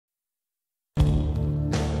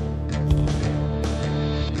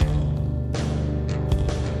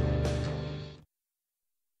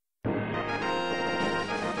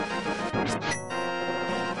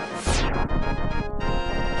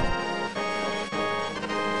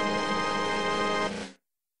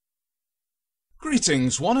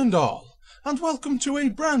Greetings one and all, and welcome to a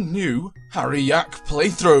brand new Yack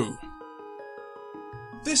playthrough.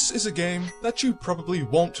 This is a game that you probably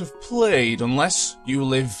won't have played unless you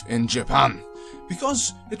live in Japan,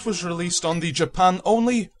 because it was released on the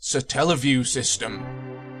Japan-only Satellaview system.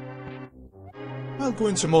 I'll go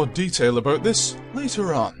into more detail about this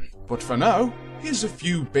later on, but for now, here's a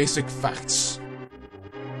few basic facts.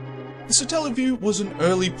 The Satellaview was an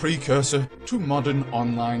early precursor to modern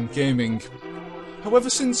online gaming.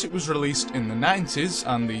 However, since it was released in the 90s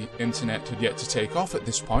and the internet had yet to take off at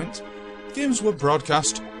this point, games were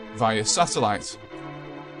broadcast via satellite.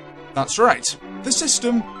 That's right, the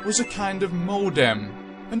system was a kind of modem,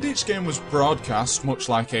 and each game was broadcast, much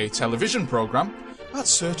like a television program, at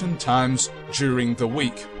certain times during the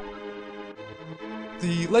week.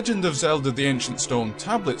 The Legend of Zelda: The Ancient Stone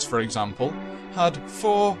Tablets, for example, had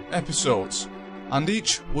 4 episodes, and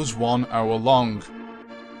each was 1 hour long.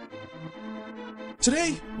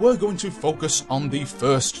 Today, we're going to focus on the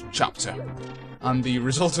first chapter, and the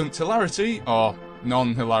resultant hilarity, or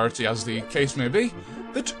non-hilarity as the case may be,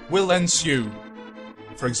 that will ensue.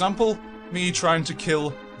 For example, me trying to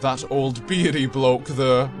kill that old beardy bloke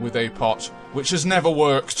there with a pot, which has never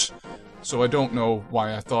worked, so I don't know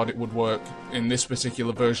why I thought it would work in this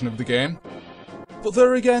particular version of the game. But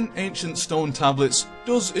there again, Ancient Stone Tablets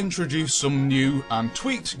does introduce some new and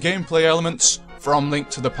tweaked gameplay elements from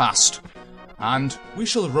Link to the Past, and we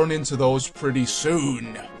shall run into those pretty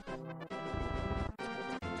soon.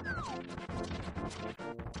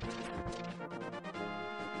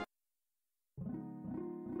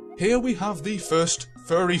 Here we have the first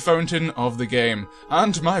furry fountain of the game,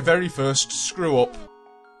 and my very first screw-up.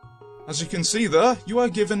 As you can see there, you are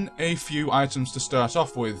given a few items to start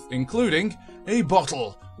off with, including a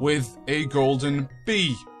bottle with a golden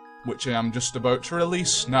bee, which I am just about to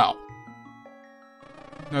release now.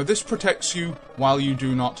 Now this protects you while you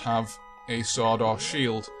do not have a sword or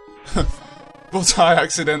shield, but I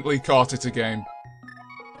accidentally caught it again.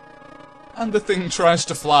 And the thing tries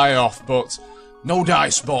to fly off, but no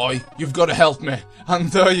dice, boy, you've got to help me. And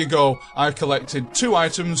there you go, I've collected 2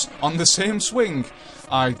 items on the same swing.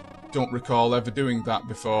 I don't recall ever doing that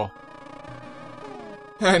before.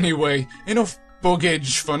 Anyway, enough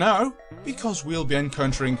buggage for now, because we'll be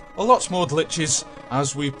encountering a lot more glitches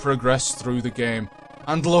as we progress through the game.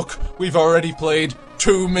 And look, we've already played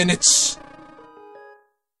 2 minutes!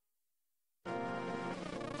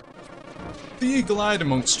 The eagle-eyed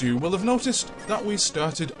amongst you will have noticed that we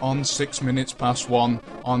started on 6 minutes past 1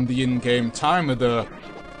 on the in-game timer there.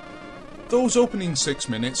 Those opening 6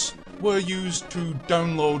 minutes were used to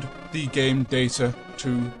download the game data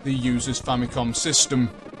to the user's Famicom system,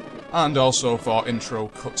 and also for intro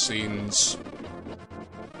cutscenes.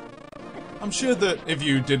 I'm sure that if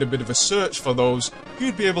you did a bit of a search for those,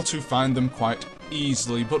 you'd be able to find them quite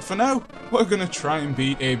easily, but for now, we're gonna try and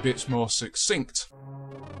be a bit more succinct.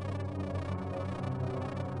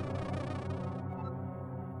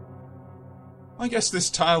 I guess this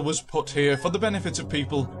tile was put here for the benefit of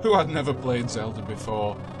people who had never played Zelda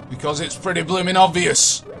before, because it's pretty blooming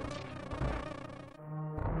obvious.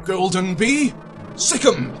 Golden bee? Sick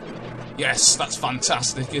 'em! Yes, that's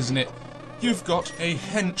fantastic, isn't it? You've got a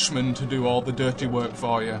henchman to do all the dirty work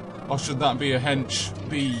for you, or should that be a hench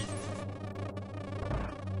bee?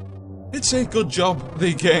 It's a good job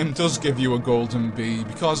the game does give you a golden bee,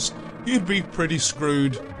 because you'd be pretty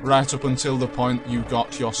screwed right up until the point you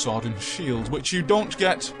got your sword and shield, which you don't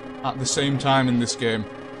get at the same time in this game.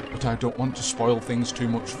 But I don't want to spoil things too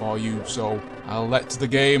much for you, so I'll let the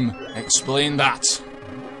game explain that.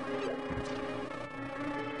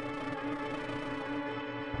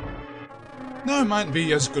 Now might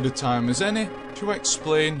be as good a time as any to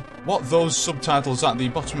explain what those subtitles at the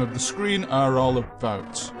bottom of the screen are all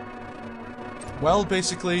about. Well,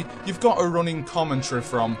 basically, you've got a running commentary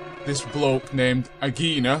from this bloke named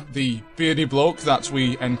Agina, the beardy bloke that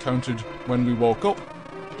we encountered when we woke up.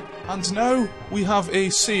 And now we have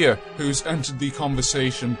a seer who's entered the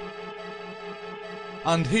conversation.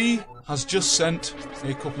 And he has just sent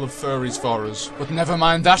a couple of furries for us. But never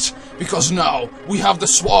mind that, because now we have the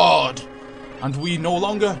sword! And we no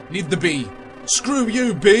longer need the bee. Screw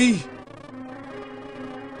you, bee!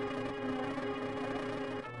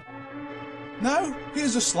 Now,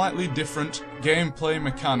 here's a slightly different gameplay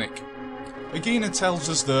mechanic. Agina tells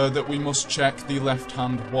us there that we must check the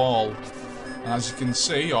left-hand wall. And as you can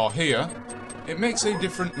see, or hear, it makes a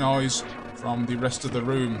different noise from the rest of the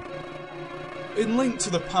room. In Link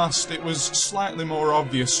to the Past, it was slightly more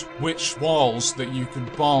obvious which walls that you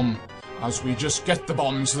could bomb, as we just get the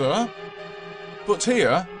bombs there. But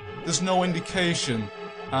here, there's no indication,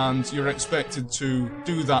 and you're expected to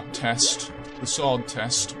do that test the sword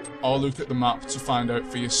test, or look at the map to find out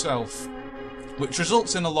for yourself, which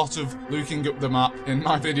results in a lot of looking up the map in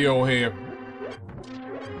my video here.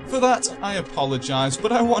 For that, I apologise,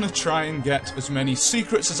 but I want to try and get as many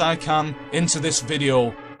secrets as I can into this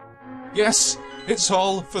video. Yes, it's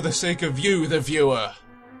all for the sake of you, the viewer.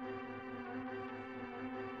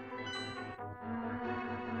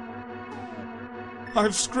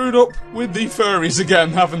 I've screwed up with the furries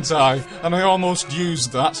again, haven't I? And I almost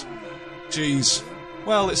used that. Jeez.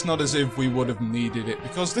 Well, it's not as if we would have needed it,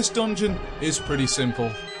 because this dungeon is pretty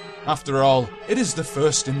simple. After all, it is the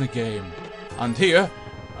first in the game. And here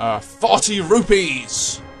are 40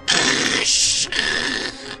 rupees!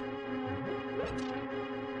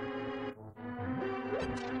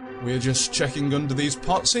 We're just checking under these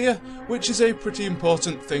pots here, which is a pretty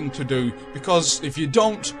important thing to do, because if you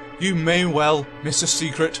don't, you may well miss a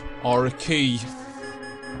secret or a key.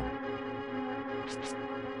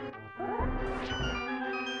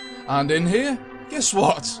 And in here, guess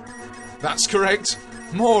what? That's correct,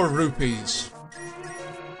 more rupees.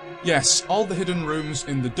 Yes, all the hidden rooms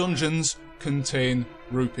in the dungeons contain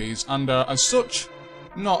rupees, and are, as such,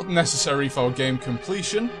 not necessary for game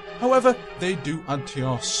completion. However, they do add to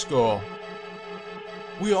your score.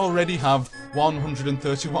 We already have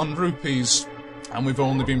 131 rupees, and we've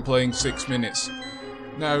only been playing 6 minutes.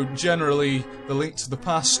 Now, generally, the Link to the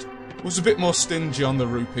Past was a bit more stingy on the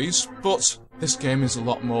rupees, but this game is a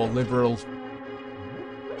lot more liberal.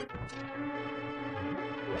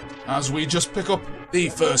 As we just pick up the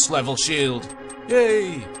first level shield.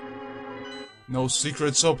 Yay! No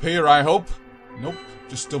secrets up here, I hope. Nope,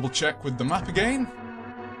 just double check with the map again.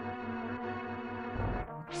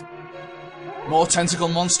 More tentacle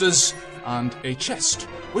monsters, and a chest,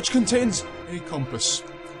 which contains a compass.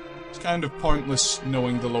 It's kind of pointless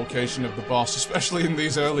knowing the location of the boss, especially in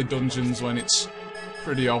these early dungeons when it's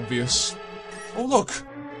pretty obvious. Oh look!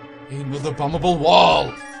 Another bombable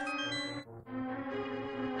wall!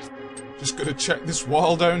 Just gotta check this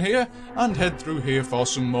wall down here, and head through here for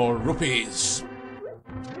some more rupees.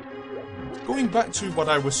 Going back to what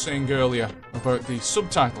I was saying earlier about the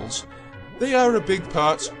subtitles, they are a big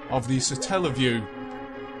part of the Satellaview.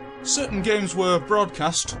 Certain games were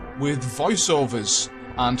broadcast with voiceovers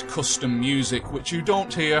and custom music, which you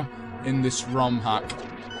don't hear in this ROM hack.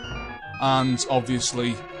 And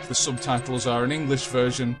obviously, the subtitles are an English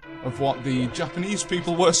version of what the Japanese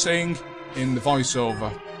people were saying in the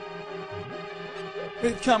voiceover.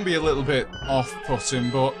 It can be a little bit off-putting,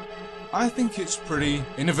 but I think it's pretty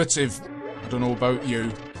innovative. I don't know about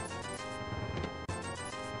you.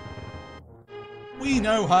 We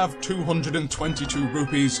now have 222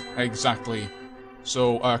 rupees exactly,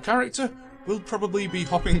 so our character will probably be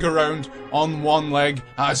hopping around on one leg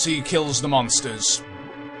as he kills the monsters.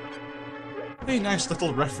 A nice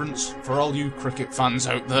little reference for all you cricket fans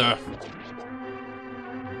out there.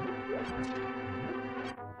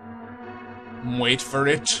 Wait for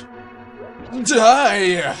it.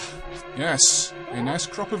 Die! Yes, a nice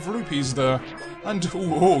crop of rupees there. And,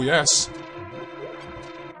 oh yes.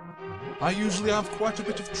 I usually have quite a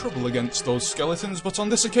bit of trouble against those skeletons, but on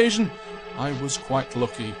this occasion, I was quite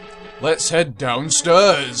lucky. Let's head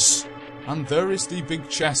downstairs! And there is the big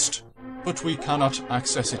chest, but we cannot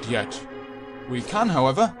access it yet. We can,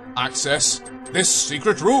 however, access this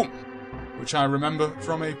secret room, which I remember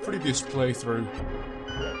from a previous playthrough.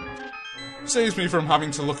 Saves me from having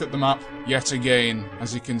to look at the map yet again.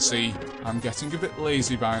 As you can see, I'm getting a bit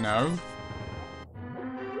lazy by now.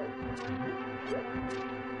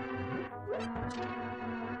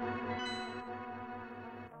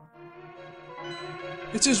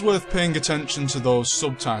 It is worth paying attention to those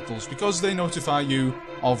subtitles because they notify you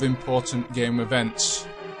of important game events.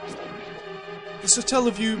 The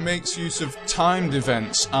Satellaview makes use of timed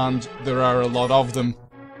events, and there are a lot of them.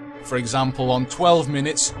 For example, on 12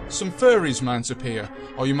 minutes, some furries might appear,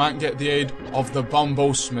 or you might get the aid of the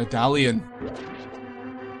Bombos Medallion.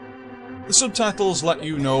 The subtitles let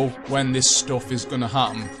you know when this stuff is gonna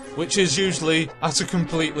happen, which is usually at a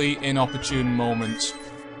completely inopportune moment.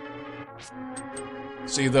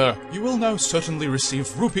 See there, you will now certainly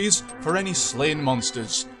receive rupees for any slain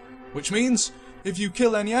monsters, which means if you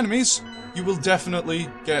kill any enemies, you will definitely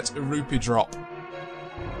get a rupee drop.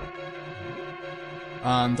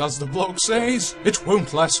 And as the bloke says, it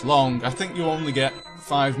won't last long. I think you only get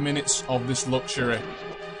 5 minutes of this luxury.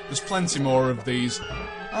 There's plenty more of these,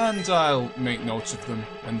 and I'll make notes of them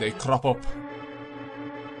when they crop up.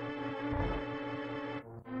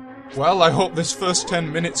 Well, I hope this first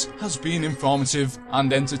 10 minutes has been informative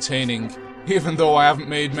and entertaining, even though I haven't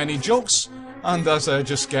made many jokes, and as I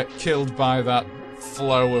just get killed by that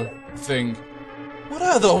flower thing. What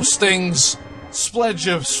are those things? Spledge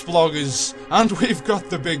of sploggers, and we've got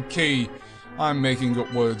the big key. I'm making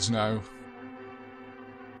up words now.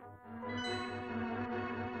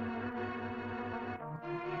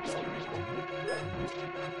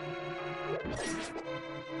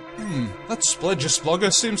 That Spledge of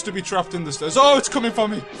splogger seems to be trapped in the stairs. Oh, it's coming for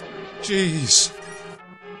me! Jeez.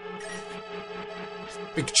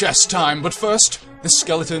 Big chest time, but first, this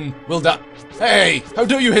skeleton will die. Hey! How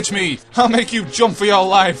dare you hit me? I'll make you jump for your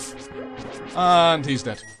life! And he's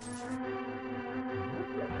dead.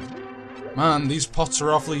 Man, these pots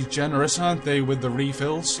are awfully generous, aren't they, with the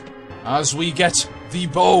refills? As we get the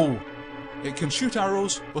bow. It can shoot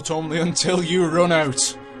arrows, but only until you run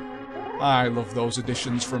out. I love those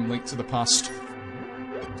additions from Link to the Past.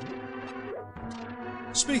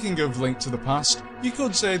 Speaking of Link to the Past, you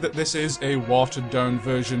could say that this is a watered-down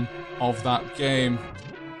version of that game.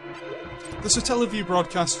 The Satellaview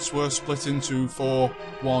broadcasts were split into 4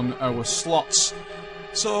 one-hour slots,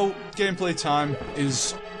 so gameplay time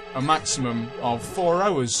is a maximum of 4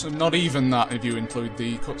 hours, and not even that if you include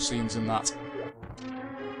the cutscenes in that.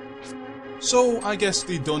 So I guess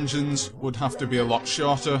the dungeons would have to be a lot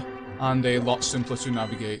shorter, and a lot simpler to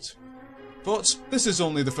navigate. But this is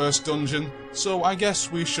only the first dungeon, so I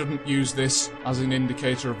guess we shouldn't use this as an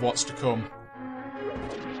indicator of what's to come.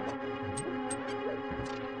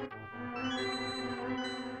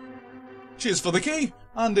 Cheers for the key,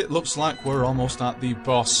 and it looks like we're almost at the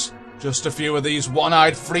boss. Just a few of these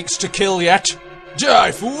one-eyed freaks to kill yet.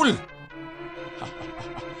 Die, fool!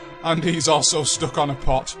 And he's also stuck on a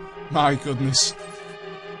pot. My goodness.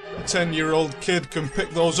 A 10-year-old kid can pick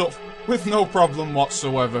those up with no problem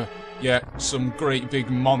whatsoever, yet some great big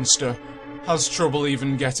monster has trouble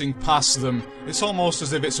even getting past them. It's almost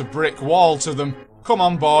as if it's a brick wall to them. Come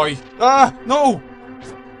on, boy. Ah, no!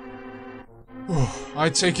 I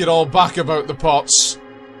take it all back about the pots.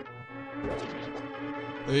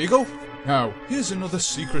 There you go. Now, here's another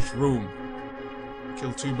secret room.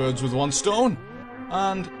 Kill 2 birds with 1 stone,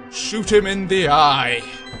 and shoot him in the eye,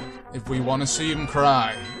 if we want to see him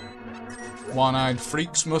cry. One-eyed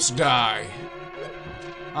freaks must die.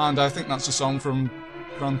 And I think that's a song from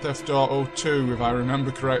Grand Theft Auto 2, if I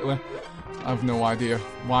remember correctly. I have no idea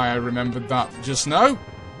why I remembered that just now.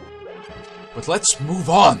 But let's move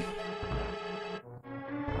on.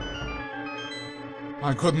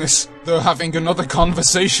 My goodness, they're having another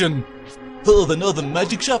conversation. Oh, the Northern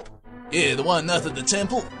Magic Shop? Yeah, the one north of the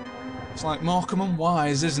temple. It's like Morecambe and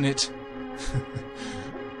Wise, isn't it?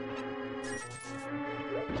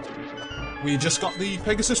 We just got the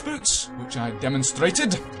Pegasus boots, which I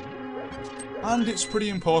demonstrated. And it's pretty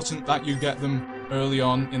important that you get them early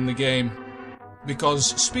on in the game,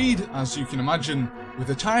 because speed, as you can imagine, with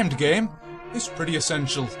a timed game, is pretty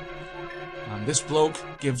essential. And this bloke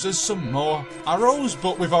gives us some more arrows,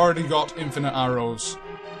 but we've already got infinite arrows.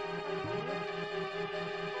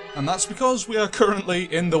 And that's because we are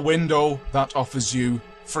currently in the window that offers you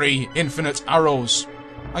free infinite arrows.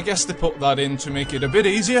 I guess they put that in to make it a bit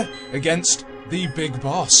easier against the big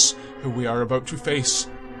boss, who we are about to face.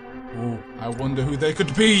 Oh, I wonder who they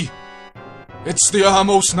could be. It's the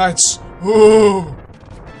Armos Knights. Oh!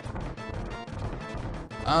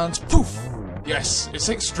 And poof! Yes, it's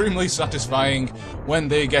extremely satisfying when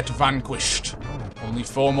they get vanquished. Only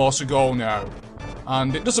 4 more to go now.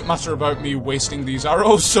 And it doesn't matter about me wasting these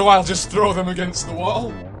arrows, so I'll just throw them against the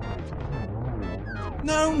wall.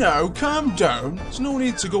 No, calm down. There's no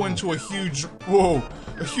need to go into a huge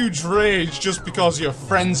rage just because your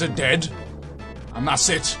friends are dead. And that's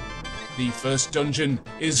it. The first dungeon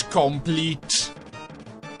is complete.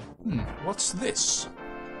 What's this?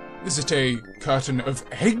 Is it a carton of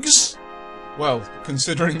eggs? Well,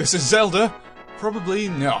 considering this is Zelda, probably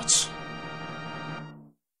not.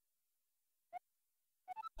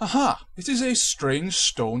 Aha! It is a strange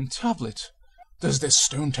stone tablet. Does this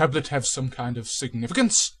stone tablet have some kind of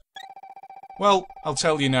significance? Well, I'll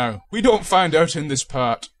tell you now. We don't find out in this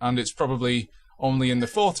part, and it's probably only in the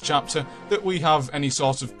 4th chapter that we have any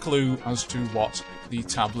sort of clue as to what the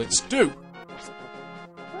tablets do.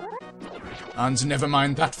 And never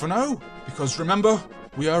mind that for now, because remember,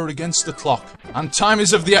 we are against the clock, and time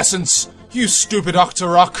is of the essence, you stupid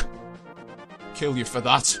Octorok! Kill you for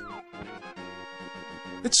that.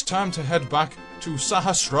 It's time to head back to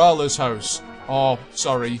Sahasrara's house. Or,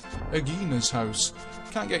 sorry, Agina's house.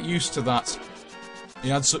 Can't get used to that. He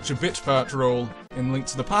had such a bit part role in Link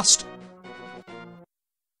to the Past.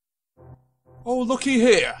 Oh, looky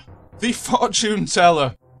here! The fortune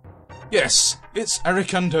teller! Yes, it's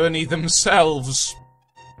Eric and Ernie themselves.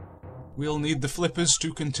 We'll need the flippers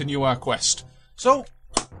to continue our quest. So,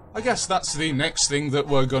 I guess that's the next thing that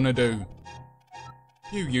we're gonna do.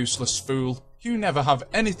 You useless fool. You never have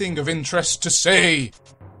anything of interest to say.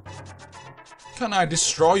 Can I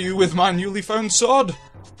destroy you with my newly found sword?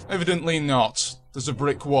 Evidently not. There's a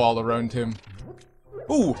brick wall around him.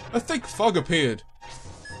 Ooh, a thick fog appeared.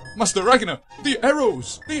 Master Ragnar, the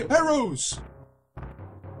arrows! The arrows!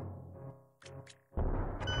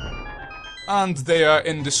 And they are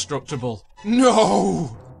indestructible.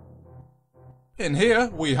 No! In here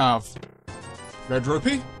we have red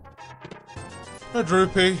rupee, red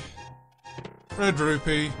rupee, red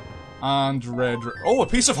rupee, and oh, a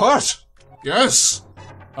piece of heart! Yes!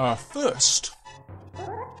 First.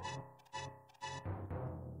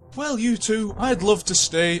 Well, you two, I'd love to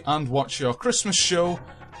stay and watch your Christmas show,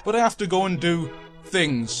 but I have to go and do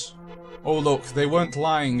things. Oh look, they weren't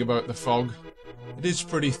lying about the fog. It is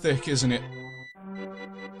pretty thick, isn't it?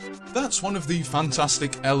 That's one of the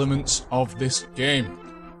fantastic elements of this game.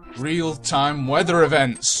 Real-time weather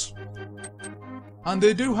events. And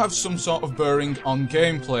they do have some sort of bearing on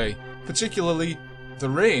gameplay, particularly the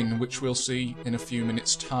rain, which we'll see in a few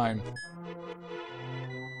minutes' time.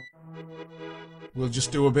 We'll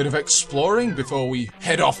just do a bit of exploring before we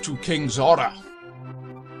head off to King Zora.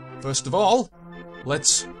 First of all,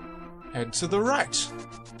 let's head to the right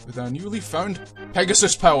with our newly found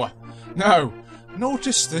Pegasus power. Now,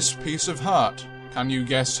 notice this piece of heart. Can you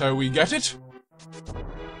guess how we get it?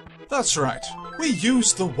 That's right, we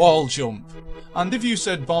use the wall jump. And if you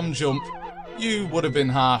said bomb jump, you would have been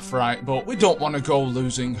half right, but we don't want to go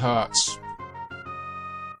losing hearts.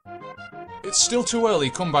 It's still too early,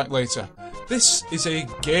 come back later. This is a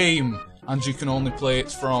game, and you can only play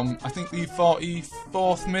it from, I think, the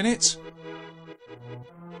 44th minute.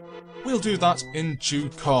 We'll do that in due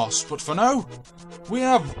course, but for now, we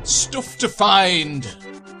have stuff to find.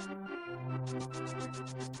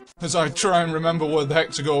 As I try and remember where the heck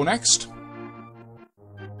to go next.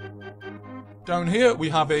 Down here we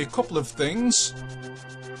have a couple of things.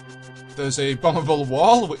 There's a bombable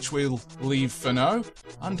wall, which we'll leave for now.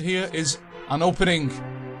 And here is an opening.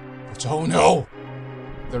 But oh no!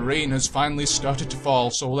 The rain has finally started to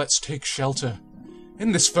fall, so let's take shelter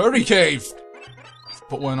in this furry cave.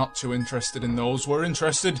 But we're not too interested in those, we're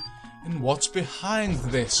interested in what's behind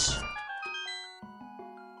this.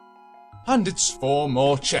 And it's 4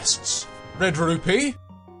 more chests. Red rupee,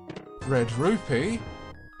 red rupee,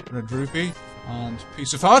 red rupee, and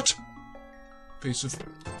piece of heart, piece of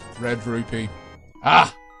red rupee.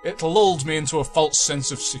 Ah! It lulled me into a false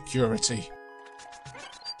sense of security.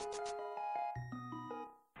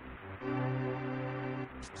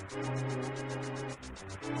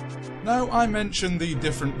 Now, I mentioned the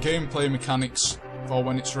different gameplay mechanics for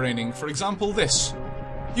when it's raining. For example, this.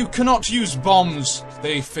 You cannot use bombs,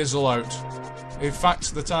 they fizzle out. A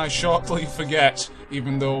fact that I shortly forget,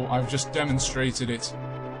 even though I've just demonstrated it.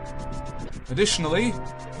 Additionally,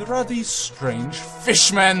 there are these strange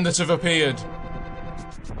fishmen that have appeared.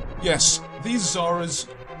 Yes, these Zoras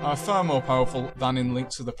are far more powerful than in Link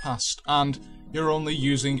to the Past, and you're only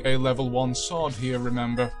using a level 1 sword here,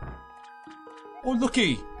 remember. Oh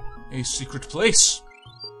looky! A secret place.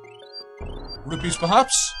 Rupees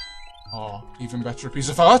perhaps? Or even better, a piece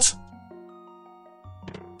of heart?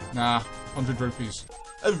 Nah, 100 rupees.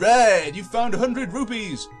 Alright, you found 100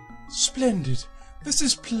 rupees! Splendid. This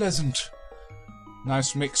is pleasant.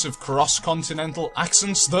 Nice mix of cross-continental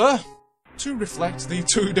accents there, to reflect the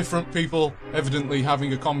 2 different people evidently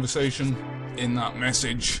having a conversation in that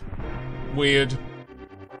message. Weird.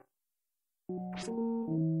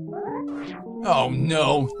 Oh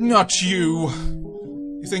no, not you!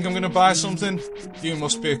 You think I'm gonna buy something? You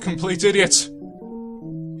must be a complete idiot.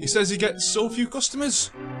 He says he gets so few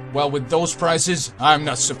customers? Well, with those prices, I'm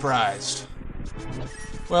not surprised.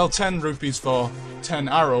 Well, 10 rupees for 10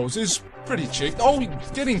 arrows is pretty cheap. Oh,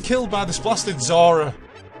 getting killed by this blasted Zora.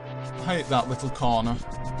 I hate that little corner.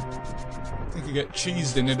 I think I get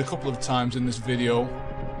cheesed in it a couple of times in this video.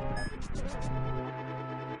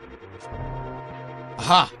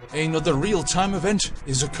 Aha! Another real-time event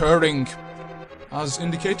is occurring, as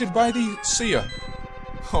indicated by the seer.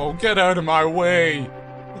 Oh, get out of my way!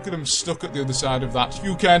 Look at him stuck at the other side of that.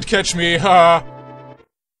 You can't catch me, ha!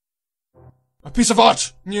 A piece of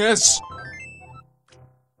art! Yes!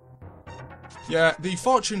 Yeah, the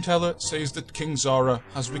fortune teller says that King Zora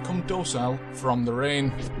has become docile from the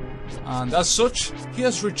rain, and as such, he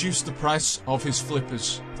has reduced the price of his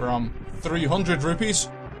flippers from 300 rupees,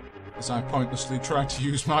 as I pointlessly try to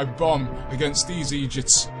use my bomb against these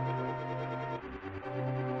Egypts.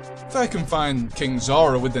 If I can find King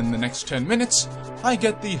Zora within the next 10 minutes, I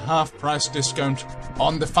get the half-price discount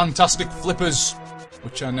on the fantastic flippers,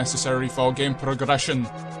 which are necessary for game progression.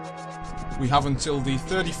 we have until the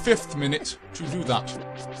 35th minute to do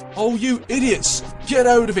that. Oh, you idiots! Get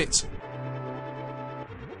out of it!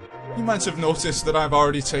 You might have noticed that I've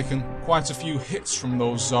already taken quite a few hits from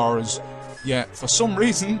those Zoras, yet for some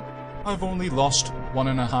reason, I've only lost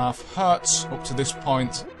 1.5 hearts up to this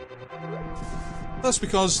point. That's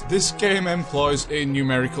because this game employs a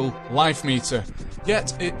numerical life meter,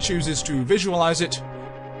 yet it chooses to visualize it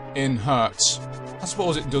in hertz. I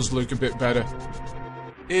suppose it does look a bit better.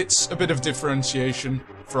 It's a bit of differentiation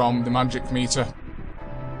from the magic meter.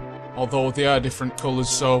 Although they are different colours,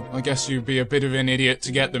 so I guess you'd be a bit of an idiot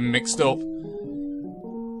to get them mixed up.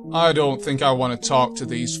 I don't think I want to talk to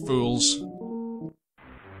these fools.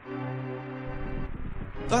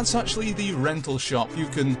 That's actually the rental shop. You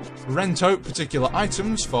can rent out particular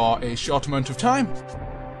items for a short amount of time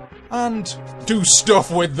and do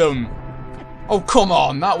stuff with them. Oh, come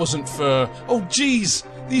on, that wasn't fair. Oh, jeez,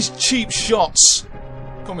 these cheap shots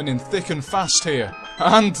coming in thick and fast here.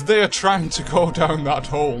 And they are trying to go down that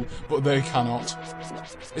hole, but they cannot.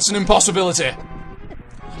 It's an impossibility.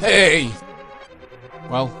 Hey!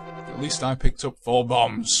 Well, at least I picked up 4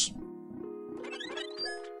 bombs.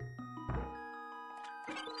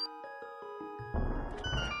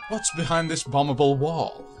 What's behind this bombable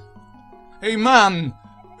wall? A man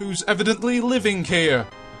who's evidently living here.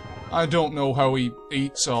 I don't know how he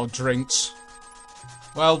eats or drinks.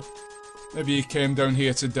 Well, maybe he came down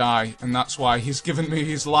here to die, and that's why he's given me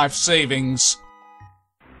his life savings.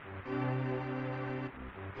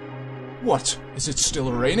 What? Is it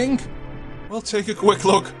still raining? Well, take a quick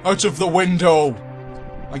look out of the window.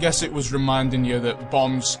 I guess it was reminding you that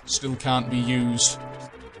bombs still can't be used.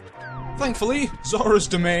 Thankfully, Zora's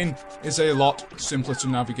domain is a lot simpler to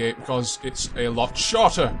navigate because it's a lot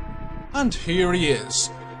shorter. And here he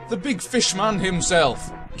is, the big fishman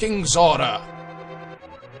himself, King Zora.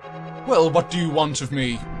 Well, what do you want of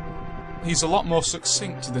me? He's a lot more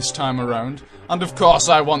succinct this time around, and of course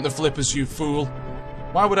I want the flippers, you fool.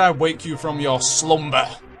 Why would I wake you from your slumber?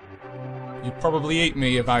 You'd probably eat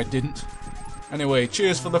me if I didn't. Anyway,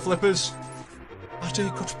 cheers for the flippers. At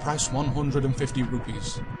a cut price 150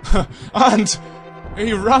 rupees. And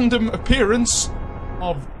a random appearance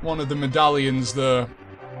of one of the medallions there.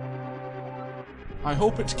 I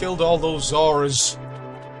hope it killed all those Zoras.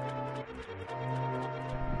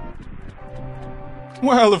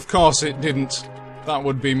 Well, of course it didn't. That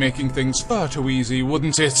would be making things far too easy,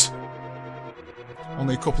 wouldn't it?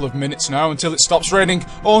 Only a couple of minutes now until it stops raining.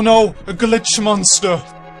 Oh no, a glitch monster!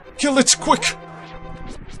 Kill it, quick!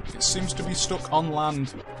 It seems to be stuck on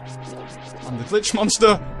land. And the glitch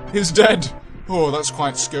monster is dead! Oh, that's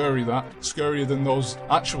quite scary, that. Scarier than those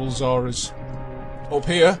actual Zoras. Up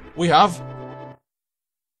here, we have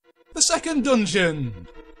the second dungeon!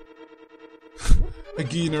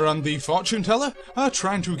 Agina and the fortune teller are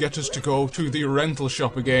trying to get us to go to the rental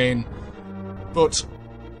shop again. But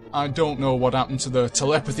I don't know what happened to the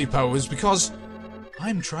telepathy powers because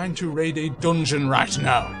I'm trying to raid a dungeon right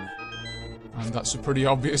now. And that's a pretty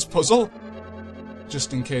obvious puzzle.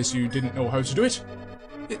 Just in case you didn't know how to do it,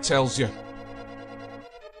 it tells you.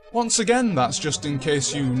 Once again, that's just in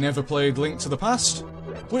case you never played Link to the Past,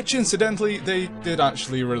 which incidentally they did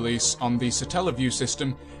actually release on the Satellaview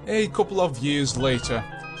system a couple of years later.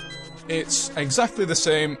 It's exactly the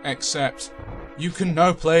same, except you can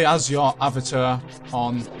now play as your avatar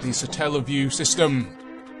on the Satellaview system.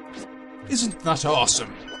 Isn't that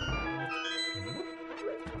awesome?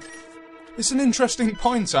 It's an interesting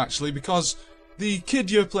point actually, because the kid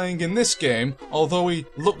you're playing in this game, although he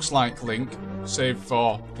looks like Link, save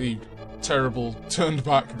for the terrible turned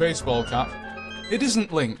back baseball cap, it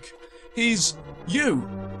isn't Link. He's you.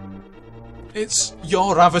 It's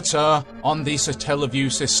your avatar on the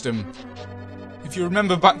Satellaview system. If you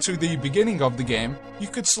remember back to the beginning of the game, you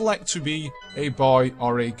could select to be a boy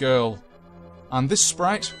or a girl. And this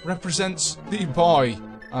sprite represents the boy,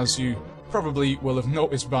 as you probably will have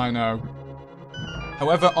noticed by now.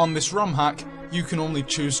 However, on this ROM hack, you can only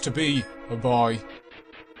choose to be a boy.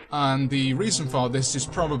 And the reason for this is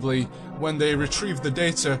probably when they retrieve the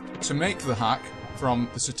data to make the hack from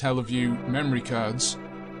the Satellaview memory cards,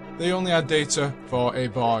 they only had data for a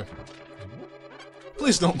boy.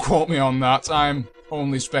 Please don't quote me on that, I'm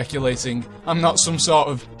only speculating. I'm not some sort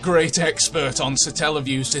of great expert on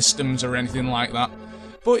Satellaview systems or anything like that.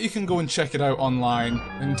 But you can go and check it out online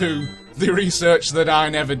and do the research that I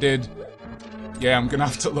never did. Yeah, I'm gonna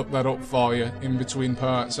have to look that up for you in between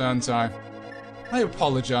parts, aren't I? I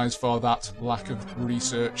apologise for that lack of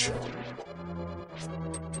research.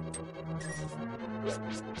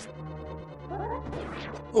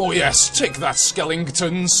 Oh yes, take that,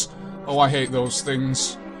 skeletons! Oh, I hate those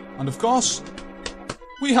things. And of course,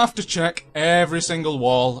 we have to check every single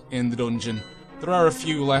wall in the dungeon. There are a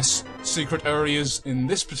few less secret areas in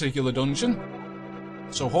this particular dungeon,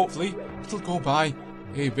 so hopefully it'll go by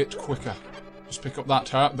a bit quicker. Just pick up that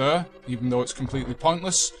heart there, even though it's completely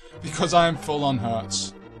pointless, because I am full on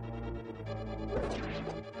hearts.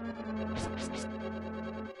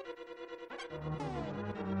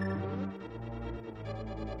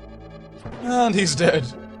 And he's dead.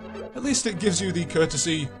 At least it gives you the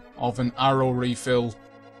courtesy of an arrow refill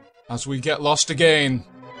as we get lost again.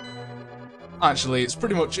 Actually, it's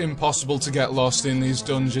pretty much impossible to get lost in these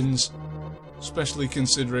dungeons, especially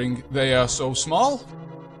considering they are so small.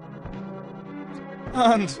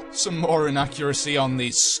 And some more inaccuracy on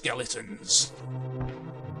these skeletons.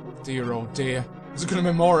 Dear oh dear, there's going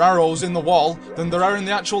to be more arrows in the wall than there are in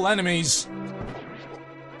the actual enemies.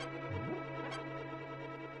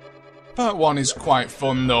 Part 1 is quite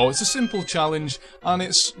fun though. It's a simple challenge and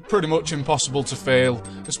it's pretty much impossible to fail,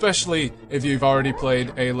 especially if you've already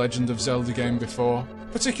played a Legend of Zelda game before,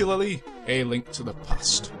 particularly A Link to the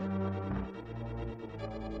Past.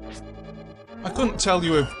 I couldn't tell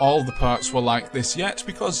you if all the parts were like this yet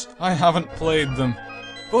because I haven't played them,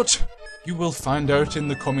 but you will find out in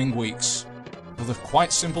the coming weeks. Another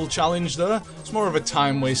quite simple challenge there. It's more of a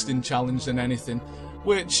time-wasting challenge than anything,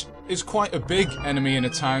 which is quite a big enemy in a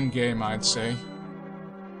time game, I'd say.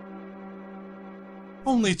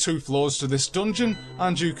 Only 2 floors to this dungeon,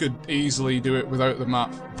 and you could easily do it without the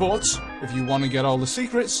map, but if you want to get all the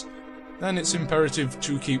secrets, then it's imperative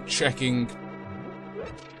to keep checking.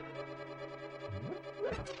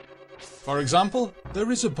 For example,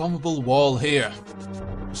 there is a bombable wall here.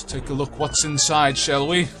 Let's take a look what's inside, shall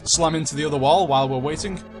we? Slam into the other wall while we're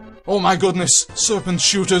waiting. Oh my goodness, serpent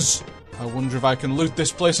shooters! I wonder if I can loot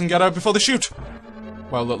this place and get out before they shoot.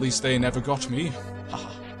 Well, at least they never got me.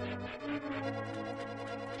 Haha.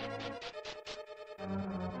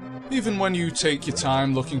 Even when you take your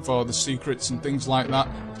time looking for the secrets and things like that,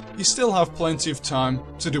 you still have plenty of time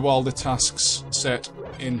to do all the tasks set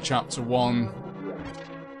in Chapter 1.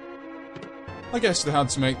 I guess they had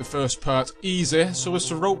to make the first part easy so as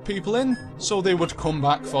to rope people in, so they would come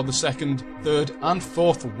back for the 2nd, 3rd and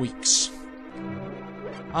 4th weeks.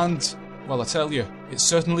 And, well, I tell you, it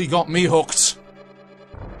certainly got me hooked.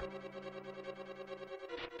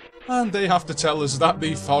 And they have to tell us that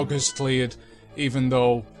the fog has cleared, even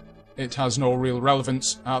though it has no real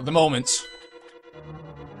relevance at the moment.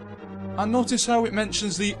 And notice how it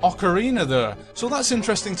mentions the ocarina there, so that's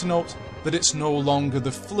interesting to note that it's no longer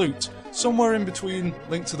the flute. Somewhere in between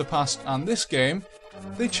Link to the Past and this game,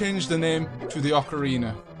 they changed the name to the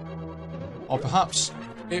ocarina. Or perhaps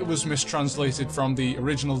it was mistranslated from the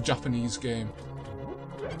original Japanese game.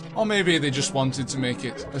 Or maybe they just wanted to make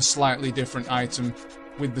it a slightly different item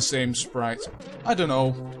with the same sprite. I don't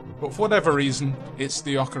know, but for whatever reason, it's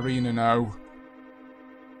the ocarina now.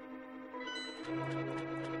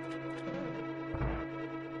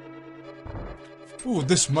 Ooh,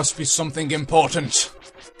 this must be something important.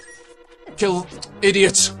 Kill,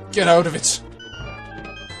 idiot! Get out of it!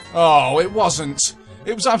 Oh, it wasn't.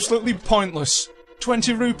 It was absolutely pointless.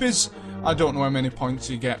 20 rupees? I don't know how many points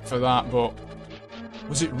you get for that, but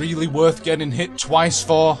was it really worth getting hit twice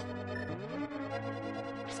for?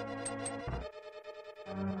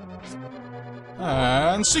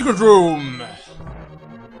 And secret room!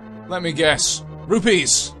 Let me guess.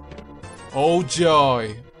 Rupees! Oh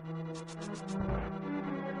joy.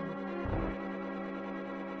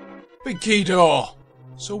 Big key door!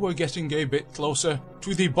 So we're getting a bit closer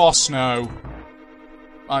to the boss now.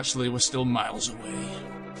 Actually, we're still miles away.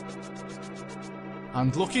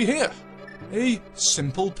 And looky here! A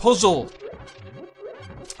simple puzzle!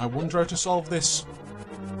 I wonder how to solve this.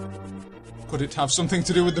 Could it have something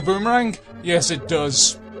to do with the boomerang? Yes, it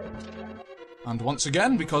does. And once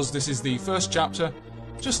again, because this is the first chapter,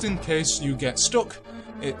 just in case you get stuck,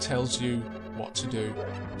 it tells you what to do.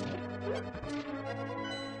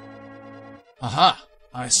 Aha!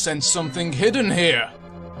 I sense something hidden here!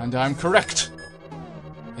 And I'm correct.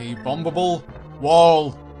 A bombable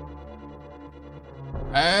wall.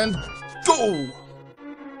 And go!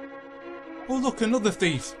 Oh look, another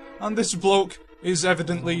thief. And this bloke is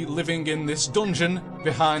evidently living in this dungeon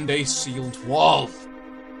behind a sealed wall.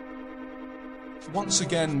 Once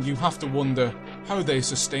again, you have to wonder how they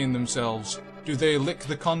sustain themselves. Do they lick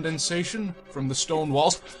the condensation from the stone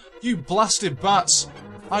walls? You blasted bats!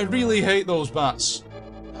 I really hate those bats.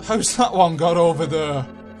 How's that one got over there?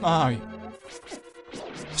 My.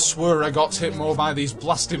 I swear I got hit more by these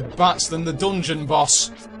blasted bats than the dungeon boss.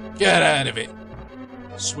 Get out of it.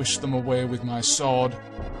 Swish them away with my sword.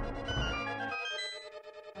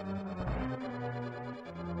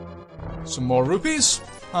 Some more rupees.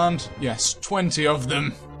 And yes, 20 of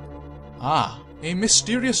them. Ah, a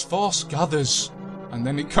mysterious force gathers, and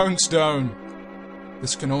then it counts down.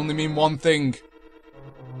 This can only mean one thing.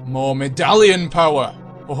 More medallion power.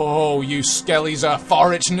 Oh, you skellies are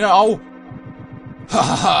for it now. Ha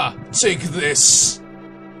ha ha, take this.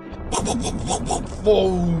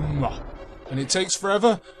 Boom. And it takes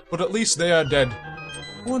forever, but at least they are dead.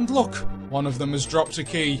 Oh, and look, one of them has dropped a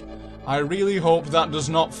key. I really hope that does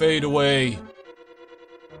not fade away.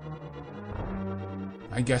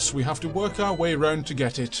 I guess we have to work our way round to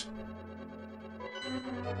get it.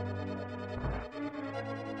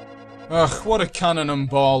 Ugh, what a cannon and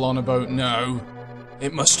ball on about now.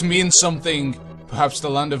 It must mean something. Perhaps the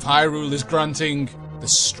land of Hyrule is granting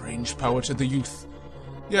this strange power to the youth.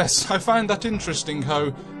 Yes, I find that interesting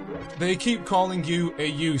how they keep calling you a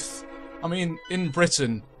youth. I mean, in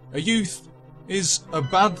Britain, a youth is a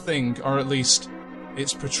bad thing, or at least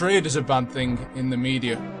it's portrayed as a bad thing in the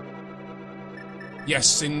media.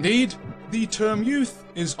 Yes, indeed, the term youth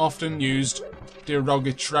is often used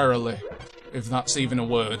derogatorily, if that's even a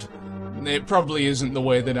word. It probably isn't the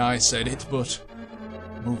way that I said it, but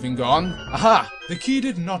moving on. Aha! The key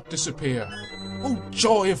did not disappear. Oh,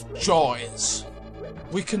 joy of joys!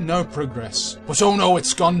 We can now progress. But oh no,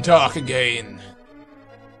 it's gone dark again.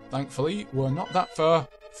 Thankfully, we're not that far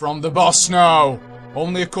from the boss now.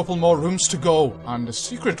 Only a couple more rooms to go, and a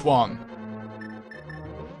secret one.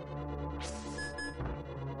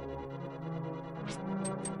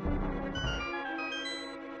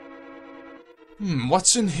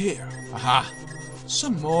 What's in here? Aha!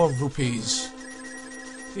 Some more rupees.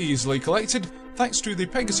 Easily collected, thanks to the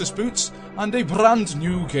Pegasus boots and a brand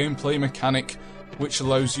new gameplay mechanic, which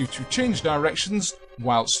allows you to change directions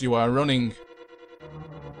whilst you are running.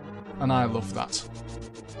 And I love that.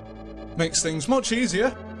 Makes things much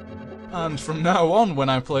easier. And from now on, when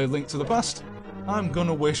I play Link to the Past, I'm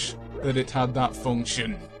gonna wish that it had that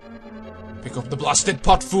function. Pick up the blasted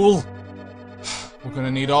pot, fool! We're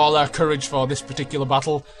gonna need all our courage for this particular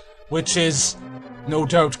battle, which is no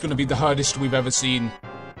doubt gonna be the hardest we've ever seen.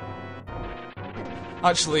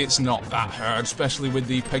 Actually, it's not that hard, especially with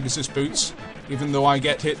the Pegasus boots. Even though I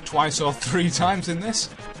get hit twice or 3 times in this,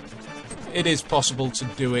 it is possible to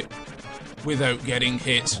do it without getting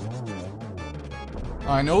hit.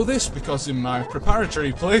 I know this because in my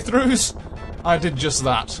preparatory playthroughs, I did just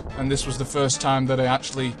that, and this was the first time that I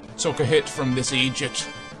actually took a hit from this Egypt.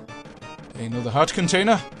 Another heart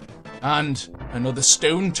container, and another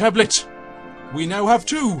stone tablet. We now have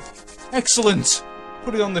 2. Excellent!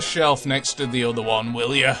 Put it on the shelf next to the other one,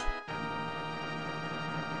 will ya?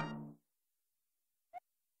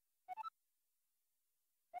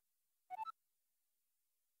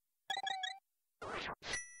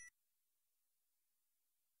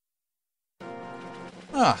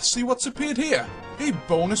 Ah, see what's appeared here? A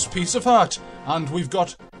bonus piece of heart, and we've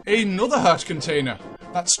got another heart container.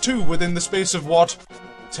 That's 2 within the space of what?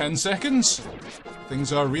 10 seconds?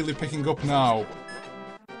 Things are really picking up now.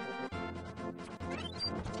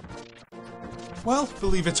 Well,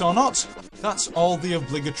 believe it or not, that's all the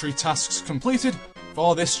obligatory tasks completed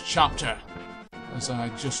for this chapter. As I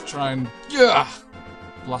just try and... yeah,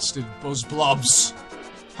 blasted buzz blobs.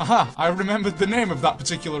 Haha, I remembered the name of that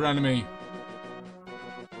particular enemy.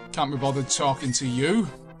 Can't be bothered talking to you.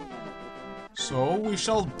 So we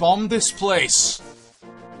shall bomb this place.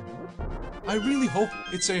 I really hope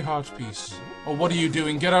it's a heart piece. Oh, what are you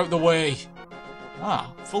doing? Get out of the way.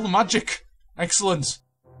 Ah, full of magic. Excellent.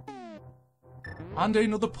 And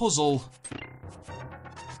another puzzle.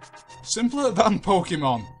 Simpler than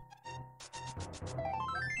Pokemon.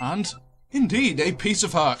 And, indeed, a piece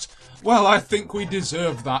of heart. Well, I think we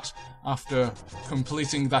deserve that after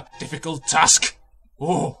completing that difficult task.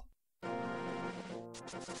 Oh.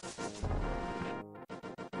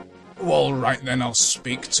 Alright then, I'll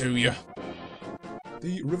speak to you.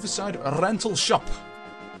 The Riverside Rental Shop.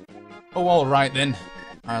 Oh, alright then.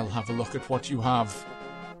 I'll have a look at what you have.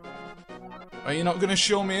 Are you not going to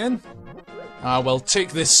show me in? Ah, well, take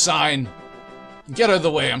this sign. Get out of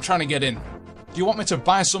the way, I'm trying to get in. Do you want me to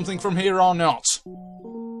buy something from here or not?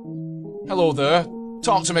 Hello there.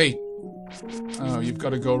 Talk to me. Oh, you've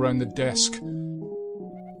got to go around the desk.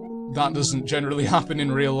 That doesn't generally happen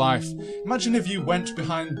in real life. Imagine if you went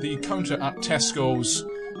behind the counter at Tesco's.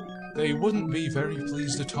 They wouldn't be very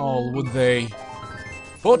pleased at all, would they?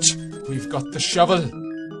 But we've got the shovel.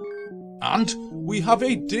 And we have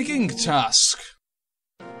a digging task.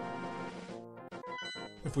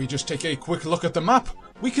 If we just take a quick look at the map,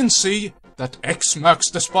 we can see that X marks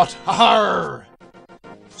the spot. Ha-ha!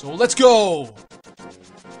 So let's go!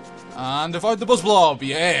 And avoid the buzz blob,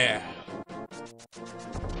 yeah!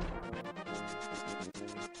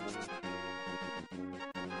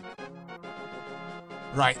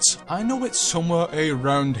 Right, I know it's somewhere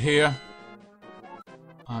around here.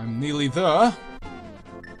 I'm nearly there,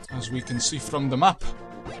 as we can see from the map.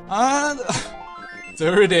 And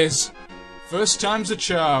there it is. First time's a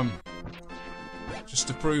charm. Just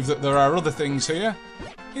to prove that there are other things here,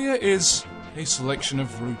 here is a selection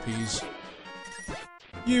of rupees.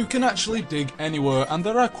 You can actually dig anywhere, and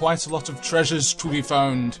there are quite a lot of treasures to be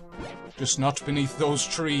found. Just not beneath those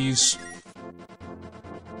trees.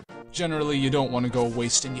 Generally, you don't want to go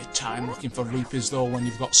wasting your time looking for rupees though when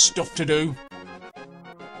you've got stuff to do.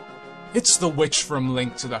 It's the witch from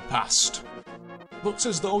Link to the Past. Looks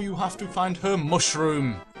as though you have to find her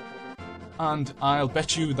mushroom. And I'll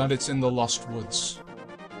bet you that it's in the Lost Woods.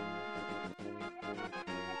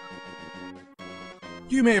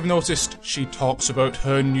 You may have noticed she talks about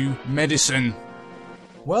her new medicine.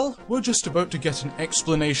 Well, we're just about to get an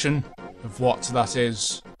explanation of what that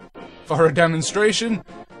is. For a demonstration,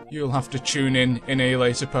 you'll have to tune in a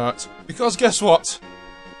later part, because guess what?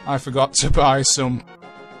 I forgot to buy some.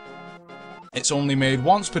 It's only made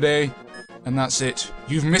once per day, and that's it.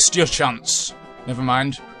 You've missed your chance. Never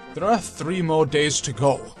mind, there are 3 more days to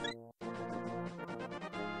go.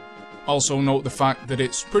 Also note the fact that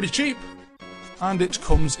it's pretty cheap, and it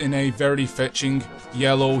comes in a very fetching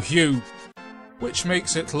yellow hue, which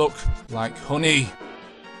makes it look like honey.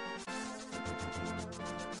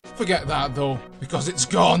 Forget that though, because it's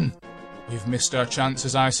gone. We've missed our chance,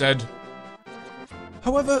 as I said.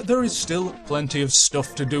 However, there is still plenty of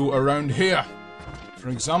stuff to do around here. For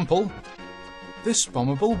example, this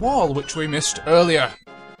bombable wall which we missed earlier.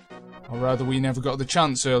 Or rather, we never got the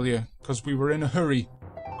chance earlier, because we were in a hurry.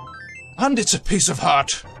 And it's a piece of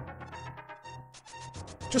heart!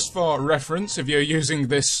 Just for reference, if you're using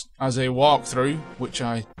this as a walkthrough, which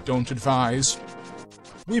I don't advise,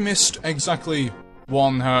 we missed exactly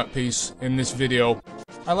 1 heart piece in this video.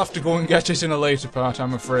 I'll have to go and get it in a later part,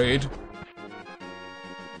 I'm afraid.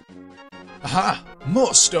 Aha!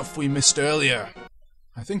 More stuff we missed earlier.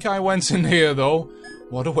 I think I went in here though.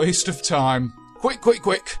 What a waste of time. Quick, quick,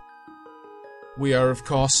 quick! We are of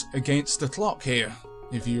course against the clock here,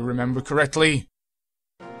 if you remember correctly.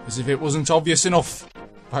 As if it wasn't obvious enough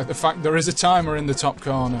by the fact there is a timer in the top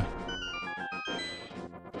corner.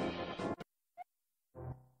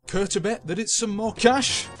 Care to bet that it's some more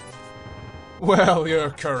cash? Well, you're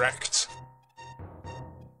correct.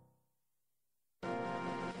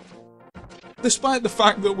 Despite the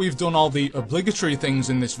fact that we've done all the obligatory things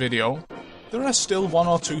in this video, there are still 1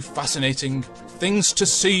 or 2 fascinating things to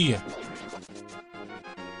see.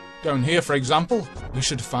 Down here, for example, we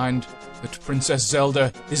should find that Princess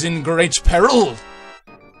Zelda is in great peril!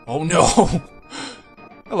 Oh no!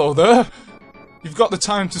 Hello there! You've got the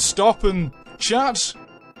time to stop and chat?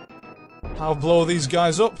 I'll blow these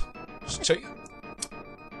guys up. Just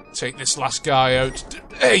take this last guy out.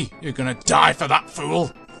 Hey! You're gonna die for that,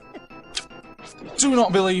 fool! Do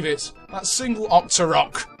not believe it! That single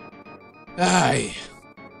Octorok! Aye.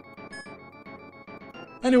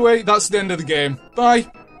 Anyway, that's the end of the game.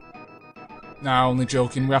 Bye! Nah, only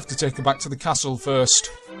joking. We have to take her back to the castle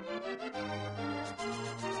first.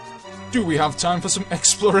 Do we have time for some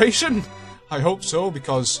exploration? I hope so,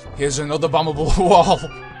 because here's another bombable wall.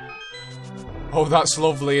 Oh, that's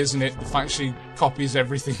lovely, isn't it? The fact she copies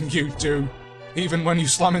everything you do, even when you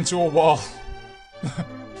slam into a wall.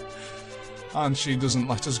 And she doesn't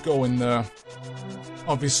let us go in there.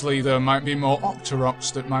 Obviously, there might be more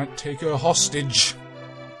Octoroks that might take her hostage.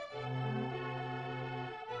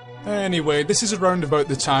 Anyway, this is around about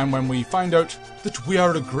the time when we find out that we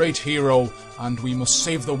are a great hero and we must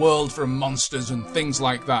save the world from monsters and things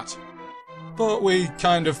like that. But we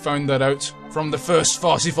kind of found that out from the first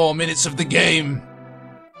 44 minutes of the game.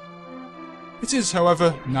 It is,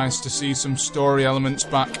 however, nice to see some story elements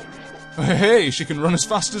back. Hey, she can run as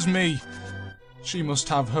fast as me. She must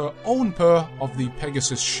have her own pair of the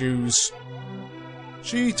Pegasus shoes.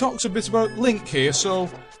 She talks a bit about Link here, so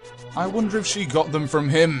I wonder if she got them from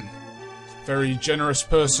him. Very generous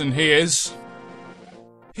person he is.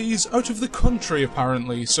 He's out of the country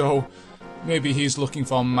apparently, so maybe he's looking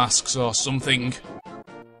for masks or something.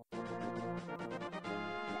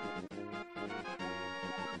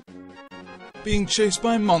 Being chased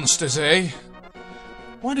by monsters, eh?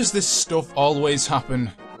 Why does this stuff always happen?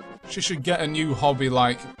 She should get a new hobby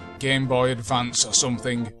like Game Boy Advance or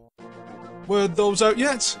something. Were those out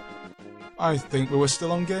yet? I think we were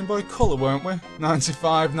still on Game Boy Color, weren't we?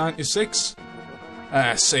 95, 96?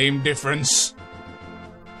 Same difference.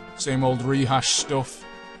 Same old rehash stuff.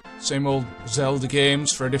 Same old Zelda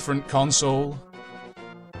games for a different console.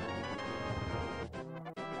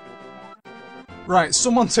 Right,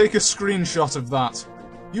 someone take a screenshot of that.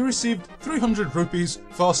 you received 300 rupees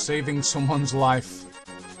for saving someone's life.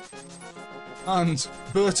 And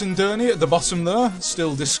Bert and Dernie at the bottom there,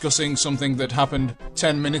 still discussing something that happened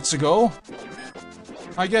 10 minutes ago.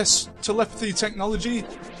 I guess telepathy technology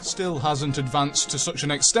still hasn't advanced to such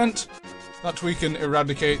an extent that we can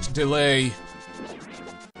eradicate delay.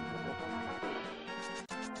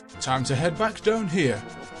 Time to head back down here,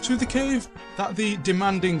 to the cave that the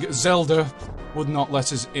demanding Zelda would not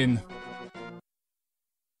let us in.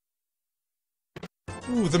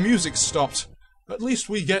 Ooh, the music stopped. At least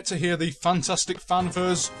we get to hear the fantastic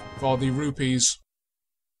fanfares for the rupees.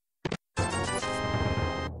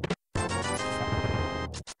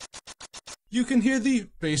 You can hear the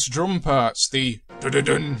bass drum parts, the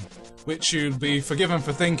dun-dun-dun, which you'd be forgiven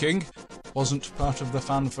for thinking wasn't part of the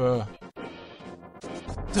fanfare.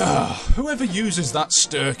 Whoever uses that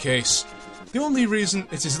staircase, the only reason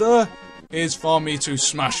it is there is for me to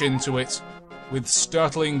smash into it with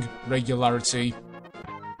startling regularity.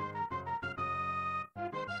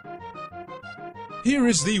 Here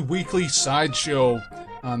is the weekly sideshow,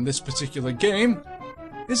 and this particular game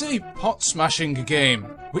is a pot-smashing game,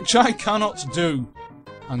 which I cannot do,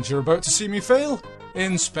 and you're about to see me fail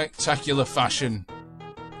in spectacular fashion.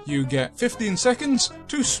 You get 15 seconds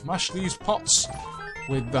to smash these pots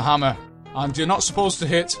with the hammer, and you're not supposed to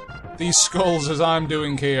hit these skulls as I'm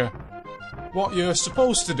doing here. What you're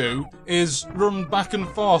supposed to do is run back and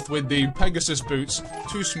forth with the Pegasus boots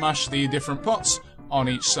to smash the different pots on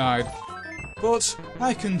each side. But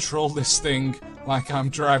I control this thing like I'm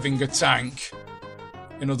driving a tank.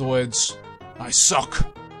 In other words, I suck.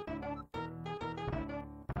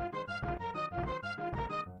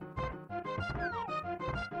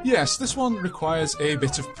 Yes, this one requires a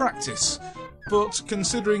bit of practice, but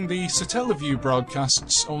considering the Satellaview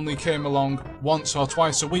broadcasts only came along once or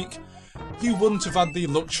twice a week, you wouldn't have had the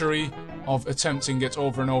luxury of attempting it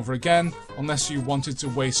over and over again unless you wanted to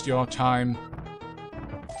waste your time.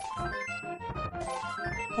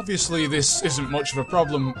 Obviously this isn't much of a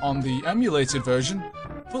problem on the emulated version,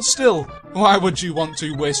 but still, why would you want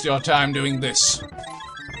to waste your time doing this?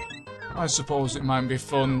 I suppose it might be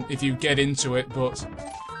fun if you get into it, but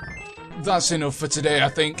that's enough for today, I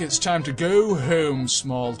think. It's time to go home,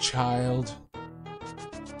 small child.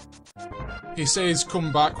 He says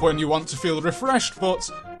come back when you want to feel refreshed, but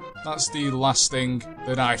that's the last thing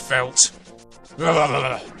that I felt.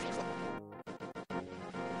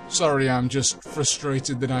 Sorry, I'm just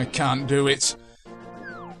frustrated that I can't do it.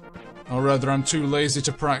 Or rather, I'm too lazy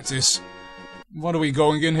to practice. What are we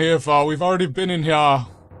going in here for? We've already been in here.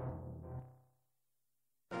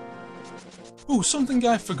 Ooh, something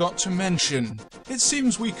I forgot to mention. It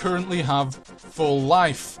seems we currently have full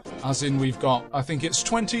life, as in we've got, I think it's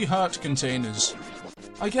 20 heart containers.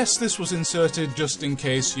 I guess this was inserted just in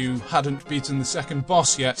case you hadn't beaten the second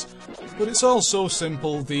boss yet, but it's all so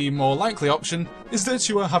simple. The more likely option is that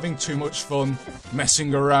you are having too much fun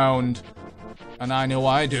messing around. And I know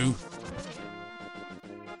I do.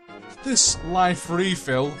 This life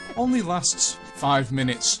refill only lasts 5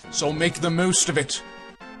 minutes, so make the most of it.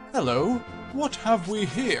 Hello, what have we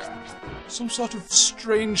here? Some sort of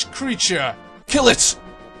strange creature. Kill it!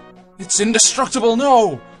 It's indestructible,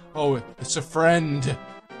 no! Oh, it's a friend.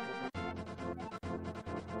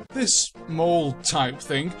 This mole-type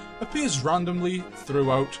thing appears randomly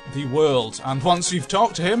throughout the world, and once you've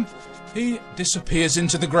talked to him, he disappears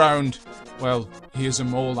into the ground. Well, he is a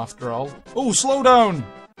mole after all. Oh, slow down!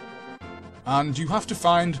 And you have to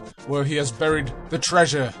find where he has buried the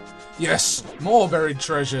treasure. Yes, more buried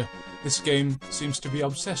treasure. This game seems to be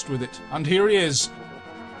obsessed with it, and here he is.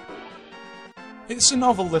 It's a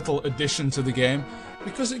novel little addition to the game,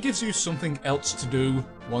 because it gives you something else to do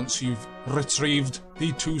once you've retrieved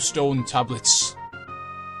the 2 stone tablets.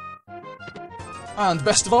 And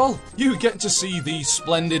best of all, you get to see the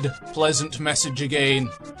splendid, pleasant message again,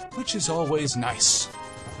 which is always nice.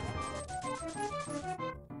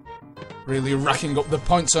 Really racking up the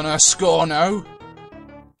points on our score now.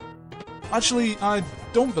 Actually, I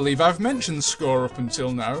don't believe I've mentioned score up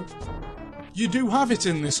until now. You do have it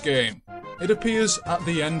in this game. It appears at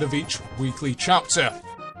the end of each weekly chapter.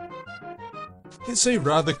 It's a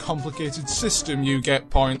rather complicated system. You get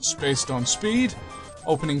points based on speed,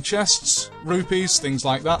 opening chests, rupees, things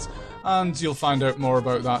like that, and you'll find out more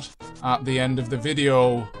about that at the end of the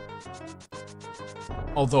video.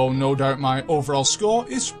 Although no doubt my overall score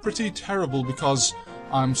is pretty terrible because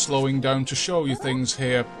I'm slowing down to show you things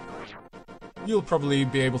here. You'll probably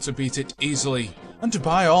be able to beat it easily, and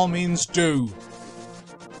by all means do.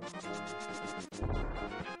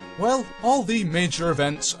 Well, all the major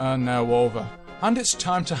events are now over, and it's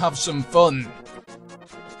time to have some fun.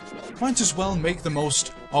 Might as well make the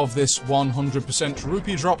most of this 100%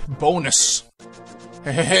 rupee drop bonus.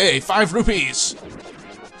 Hey, hey, hey, 5 rupees!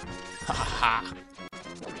 Ha ha ha.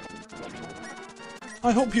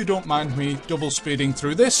 I hope you don't mind me double speeding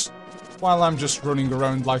through this, while I'm just running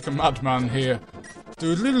around like a madman here.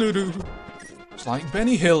 Doodly-doo-doo. It's like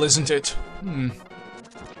Benny Hill, isn't it?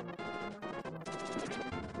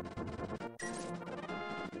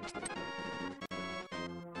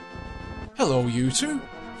 Hello, you two.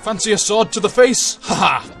 Fancy a sword to the face?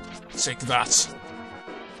 Haha! Take that.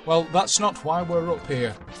 Well, that's not why we're up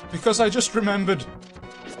here. Because I just remembered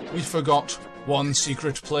we forgot one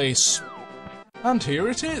secret place. And here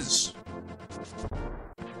it is.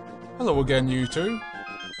 Hello again, you two.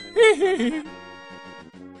 Hee hee.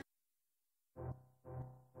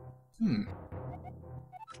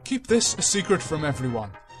 Keep this a secret from everyone.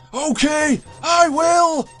 Okay, I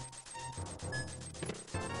will!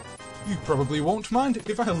 You probably won't mind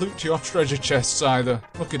if I loot your treasure chests either.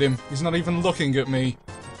 Look at him, he's not even looking at me.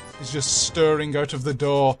 He's just staring out of the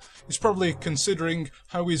door. He's probably considering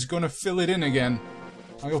how he's gonna fill it in again.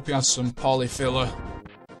 I hope he has some polyfiller.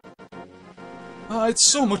 It's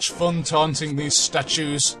so much fun taunting these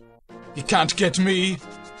statues. You can't get me.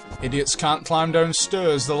 Idiots can't climb down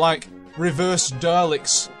stairs, they're like reverse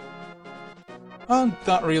Daleks. And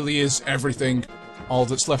that really is everything. All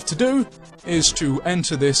that's left to do is to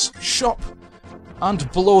enter this shop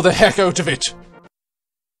and blow the heck out of it.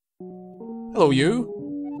 Hello, you.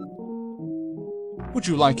 Would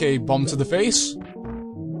you like a bomb to the face?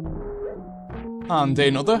 And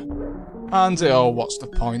another? And oh, what's the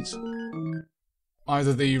point?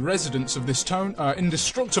 Either the residents of this town are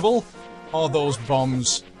indestructible, or those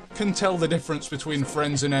bombs can tell the difference between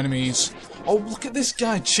friends and enemies. Oh, look at this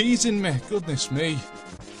guy cheesing me, goodness me.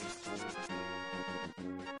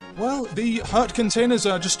 Well, the heart containers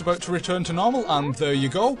are just about to return to normal, and there you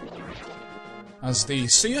go. As the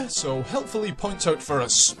seer so helpfully points out for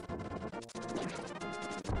us.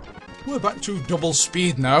 We're back to double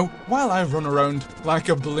speed now, while I run around like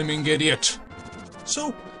a blimming idiot.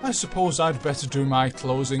 So, I suppose I'd better do my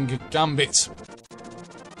closing gambit.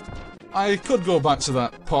 I could go back to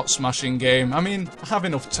that pot smashing game. I mean, I have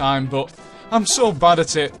enough time, but I'm so bad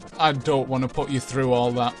at it, I don't want to put you through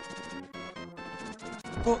all that.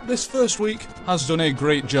 But this first week has done a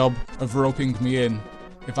great job of roping me in.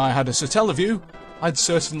 If I had a Satellaview, I'd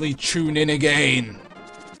certainly tune in again.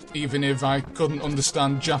 Even if I couldn't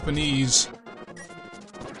understand Japanese.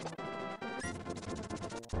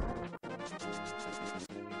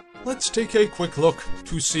 Let's take a quick look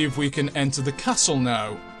to see if we can enter the castle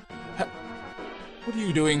now. What are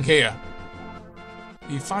you doing here?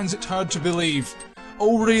 He finds it hard to believe.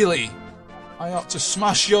 Oh really? I ought to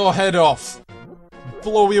smash your head off.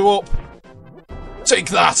 Blow you up. Take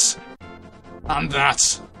that! And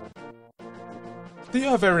that. They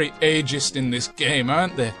are very ageist in this game,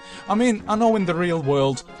 aren't they? I mean, I know in the real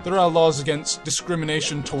world there are laws against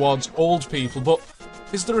discrimination towards old people, but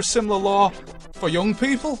is there a similar law for young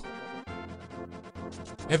people?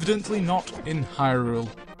 Evidently not in Hyrule.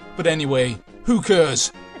 But anyway, who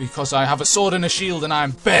cares? Because I have a sword and a shield and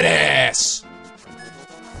I'm badass!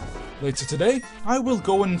 Later today, I will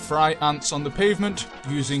go and fry ants on the pavement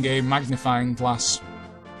using a magnifying glass.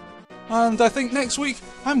 And I think next week,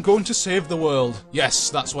 I'm going to save the world. Yes,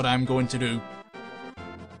 that's what I'm going to do.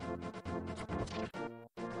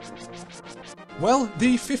 Well,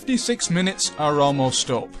 the 56 minutes are almost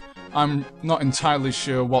up. I'm not entirely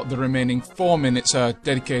sure what the remaining 4 minutes are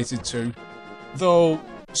dedicated to, though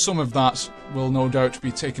some of that will no doubt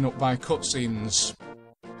be taken up by cutscenes.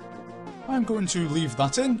 I'm going to leave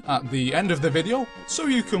that in at the end of the video, so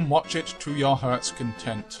you can watch it to your heart's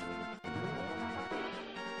content.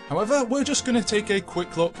 However, we're just going to take a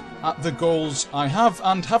quick look at the goals I have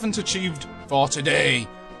and haven't achieved for today.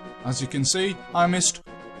 As you can see, I missed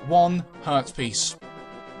 1 heart piece.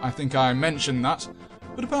 I think I mentioned that,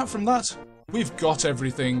 but apart from that, we've got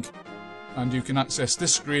everything. And you can access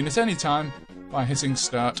this screen at any time by hitting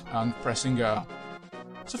start and pressing R.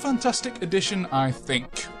 It's a fantastic addition, I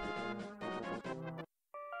think.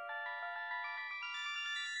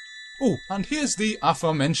 Oh, and here's the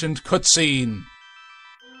aforementioned cutscene.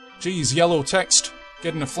 Geez, yellow text.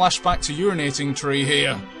 Getting a flashback to urinating tree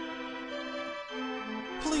here.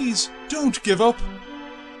 Please, don't give up.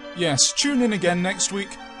 Yes, tune in again next week,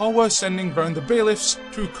 or we're sending round the bailiffs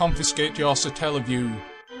to confiscate your Satellaview.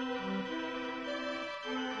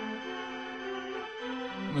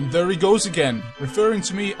 And there he goes again, referring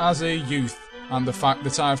to me as a youth, and the fact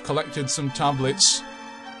that I've collected some tablets.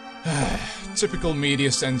 Typical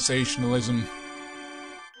media sensationalism.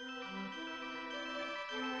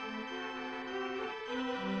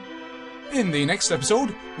 In the next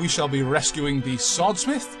episode, we shall be rescuing the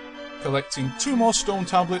swordsmith, collecting 2 more stone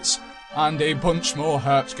tablets, and a bunch more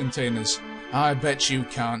heart containers. I bet you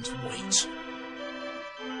can't wait.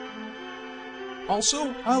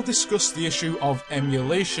 Also, I'll discuss the issue of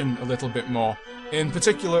emulation a little bit more, in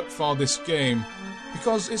particular for this game,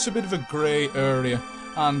 because it's a bit of a grey area,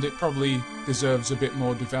 and it probably deserves a bit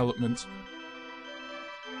more development.